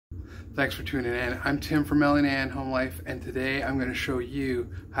Thanks for tuning in. I'm Tim from Melanie Home Life, and today I'm going to show you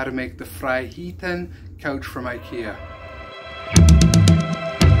how to make the Friheten couch from Ikea.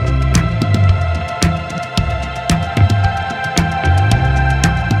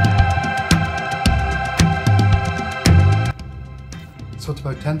 So it's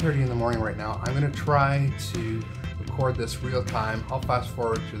about 10:30 in the morning right now. I'm going to try to record this real time. I'll fast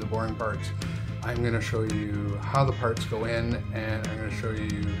forward to the boring parts. I'm going to show you how the parts go in, and I'm going to show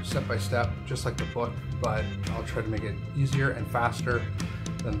you step by step, just like the book, but I'll try to make it easier and faster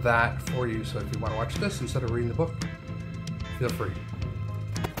than that for you. So if you want to watch this instead of reading the book, feel free.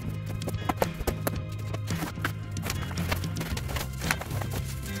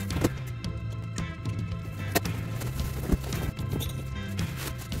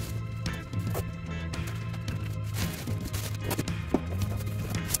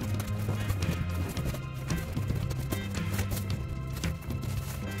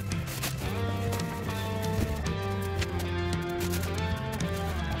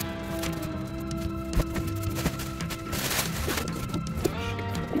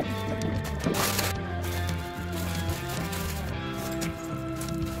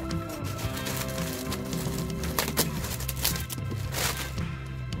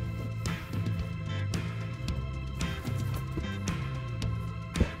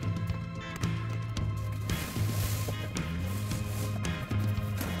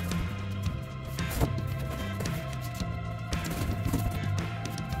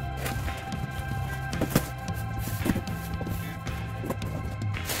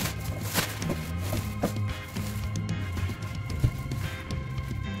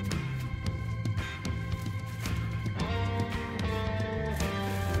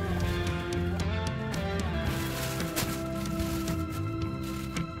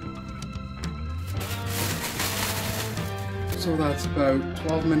 So that's about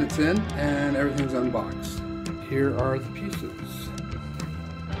 12 minutes in and everything's unboxed. Here are the pieces.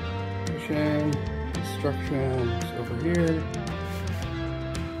 Instructions over here.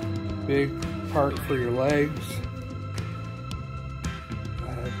 Big part for your legs.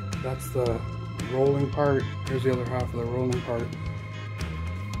 That's the rolling part. Here's the other half of the rolling part.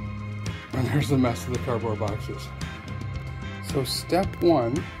 And there's the mess of the cardboard boxes. So step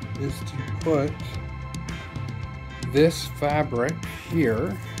one is to put this fabric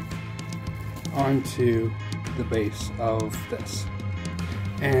here onto the base of this.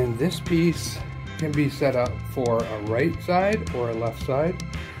 And this piece can be set up for a right side or a left side.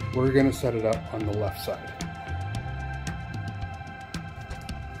 We're going to set it up on the left side.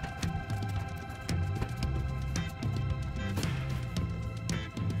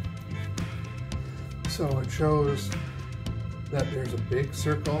 So it shows that there's a big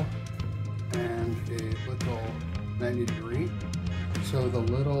circle and a little 90 degree. So the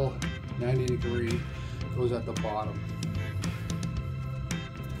little 90 degree goes at the bottom.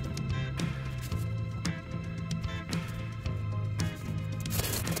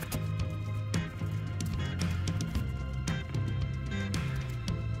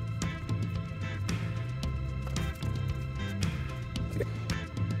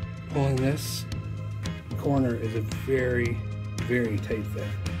 Pulling this corner is a very, very tight fit.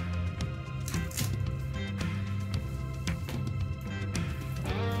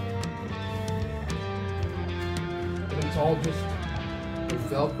 It's all just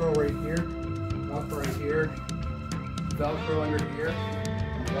Velcro right here, up right here, Velcro under here,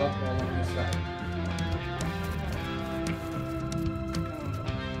 and Velcro along this side.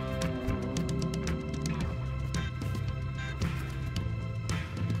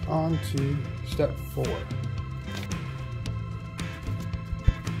 On to step 4.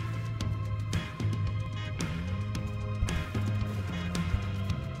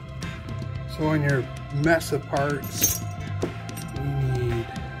 So in your mess of parts, we need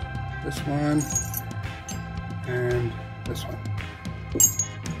this one and this one.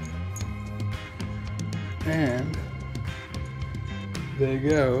 And they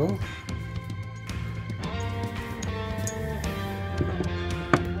go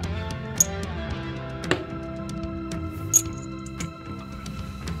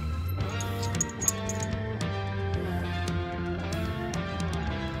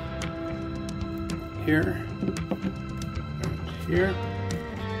here and here.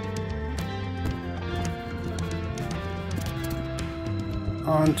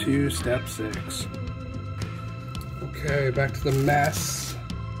 On to step 6. Okay, back to the mess.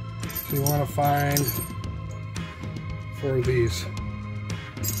 So you want to find for these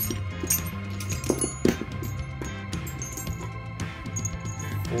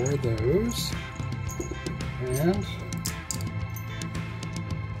 4 of those, and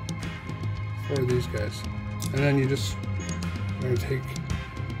 4 of these guys. And then you just, I'm going to take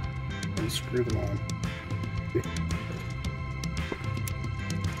and screw them on.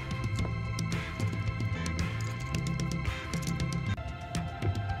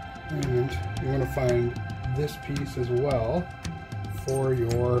 And you want to find this piece as well for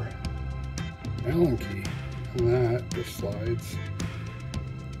your Allen key. And that just slides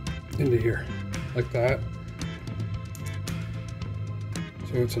into here, like that.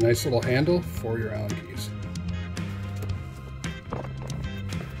 So it's a nice little handle for your Allen keys.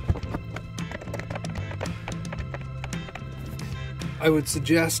 I would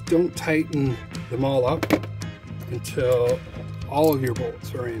suggest don't tighten them all up until all of your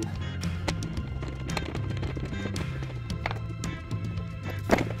bolts are in.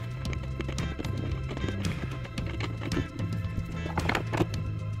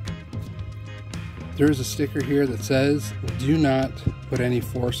 There's a sticker here that says do not put any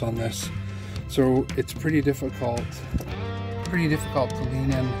force on this, so it's pretty difficult to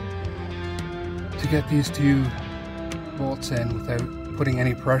lean in to get these 2 bolts in without putting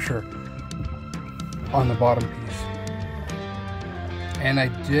any pressure on the bottom piece. And I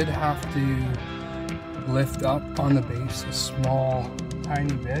did have to lift up on the base a small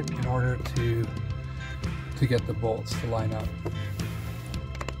tiny bit in order to get the bolts to line up.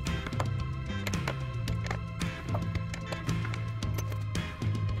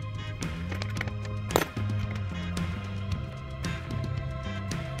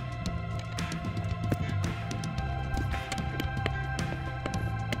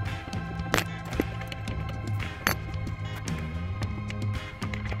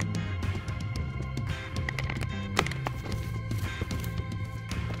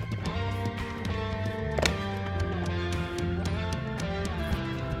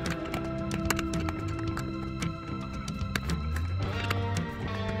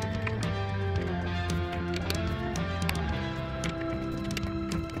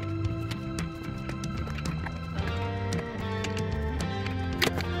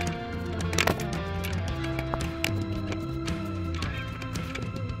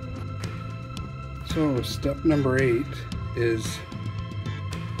 So step number 8 is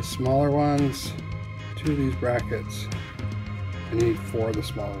the smaller ones, 2 of these brackets. I need 4 of the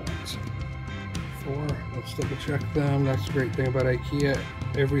smaller ones. 4, let's double check them. That's the great thing about Ikea.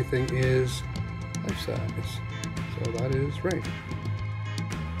 Everything is life size. So that is right.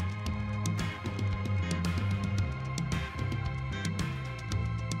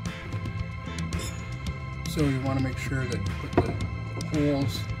 So you want to make sure that you put the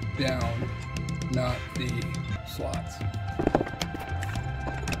holes down, not the slots.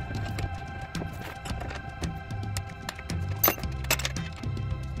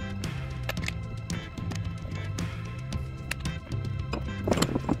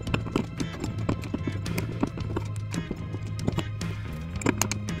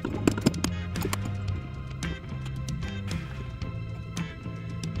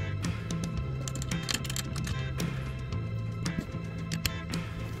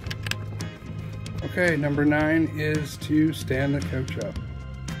 Okay, number 9 is to stand the couch up.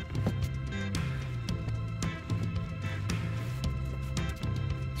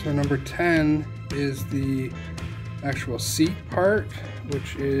 So number 10 is the actual seat part,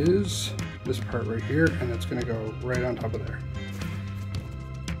 which is this part right here, and it's going to go right on top of there.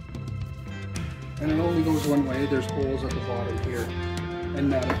 And it only goes one way. There's holes at the bottom here and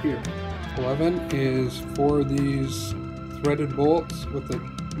not up here. 11 is for these threaded bolts with the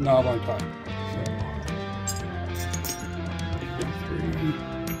knob on top.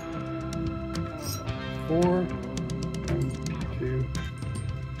 4, 1, 2,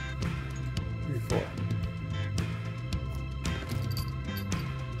 3, 4.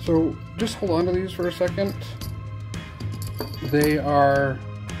 So just hold on to these for a second. They are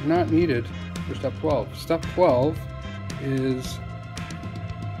not needed for step 12. Step 12 is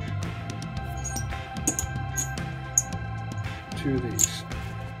two of these.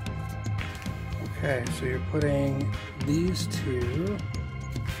 Okay, so you're putting these 2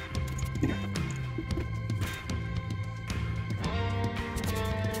 here.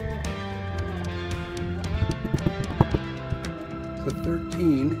 So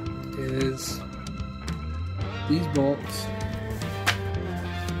 13 is these bolts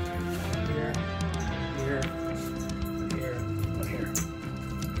here, here, here, and here.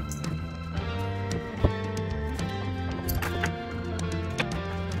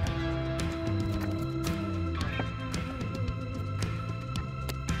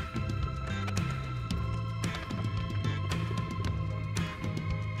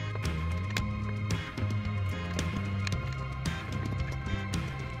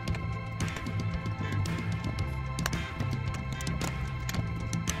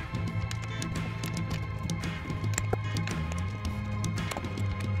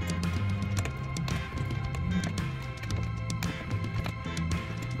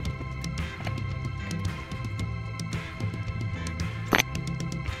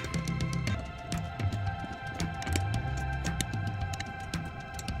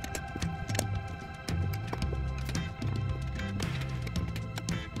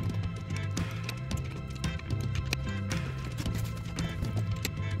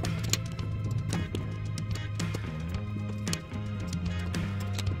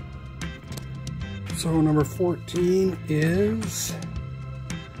 So number 14 is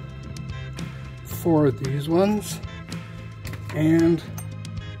 4 of these ones, and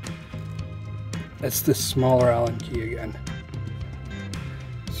it's this smaller Allen key again.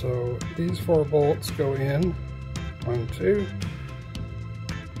 So these 4 bolts go in, 1, 2,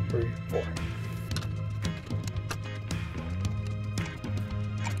 3, 4.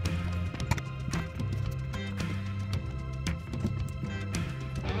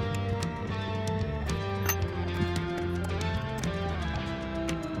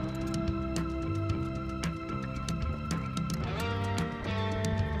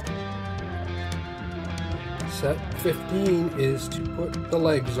 Set 15 is to put the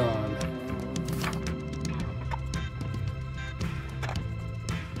legs on.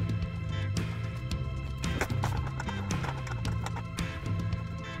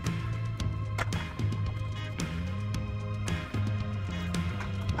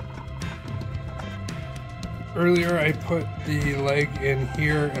 Earlier I put the leg in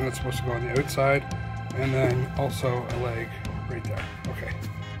here and it's supposed to go on the outside, and then also a leg right there. Okay.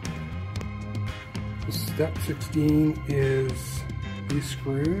 Step 16 is these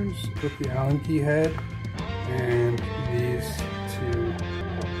screws with the Allen key head and these 2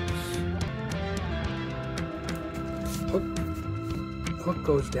 bolts. Hook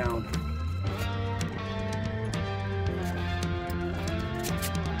goes down.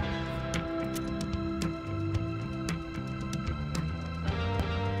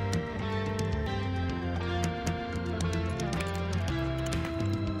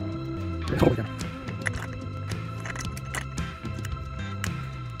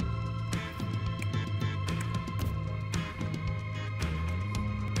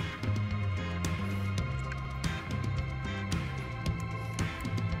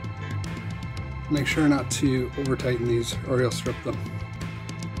 Make sure not to over tighten these or you'll strip them.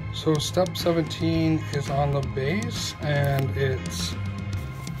 So step 17 is on the base, and it's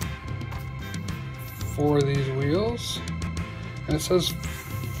 4 of these wheels, and it says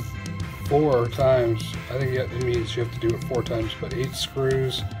 4 times. I think it means you have to do it 4 times, but 8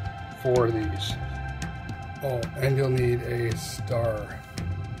 screws, 4 of these. Oh, and you'll need a star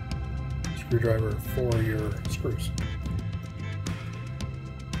screwdriver for your screws.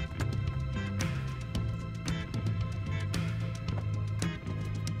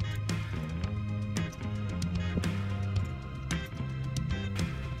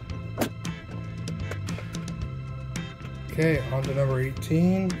 Okay, on to number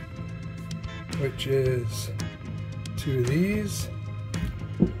 18, which is 2 of these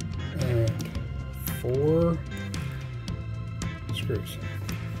and 4 screws.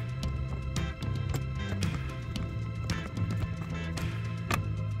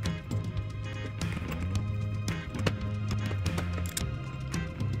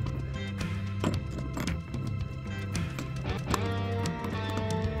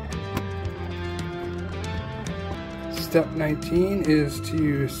 Step 19 is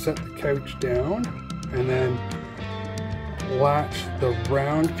to set the couch down and then latch the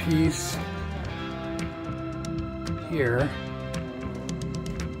round piece here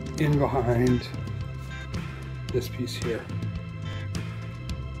in behind this piece here.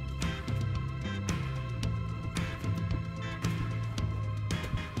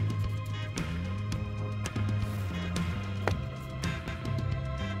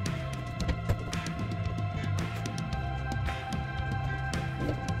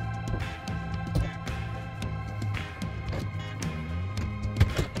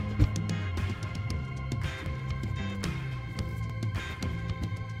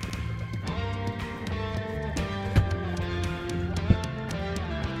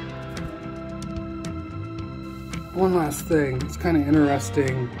 One last thing, it's kind of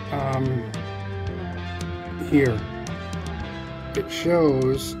interesting here. It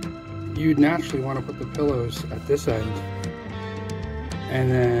shows you'd naturally want to put the pillows at this end,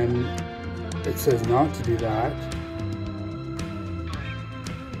 and then it says not to do that.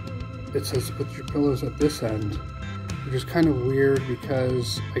 It says to put your pillows at this end, which is kind of weird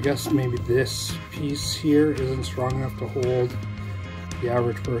because I guess maybe this piece here isn't strong enough to hold the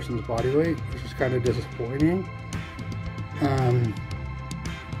average person's body weight, which is kind of disappointing.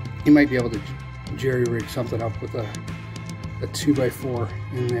 You might be able to jerry-rig something up with a 2x4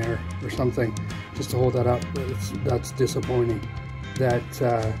 in there or something just to hold that up, but that's disappointing that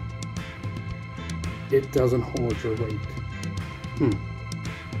it doesn't hold your weight.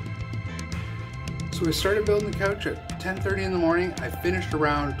 So we started building the couch at 10:30 in the morning. I finished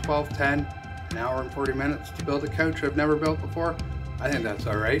around 12:10, an hour and 40 minutes to build a couch I've never built before. I think that's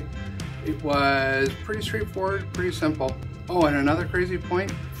all right. It was pretty straightforward, pretty simple. Oh, and another crazy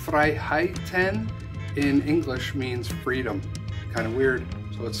point, Friheten in English means freedom. Kind of weird,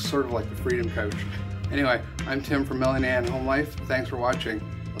 so it's sort of like the freedom couch. Anyway, I'm Tim from Melanie Ann Home Life. Thanks for watching.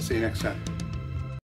 I'll see you next time.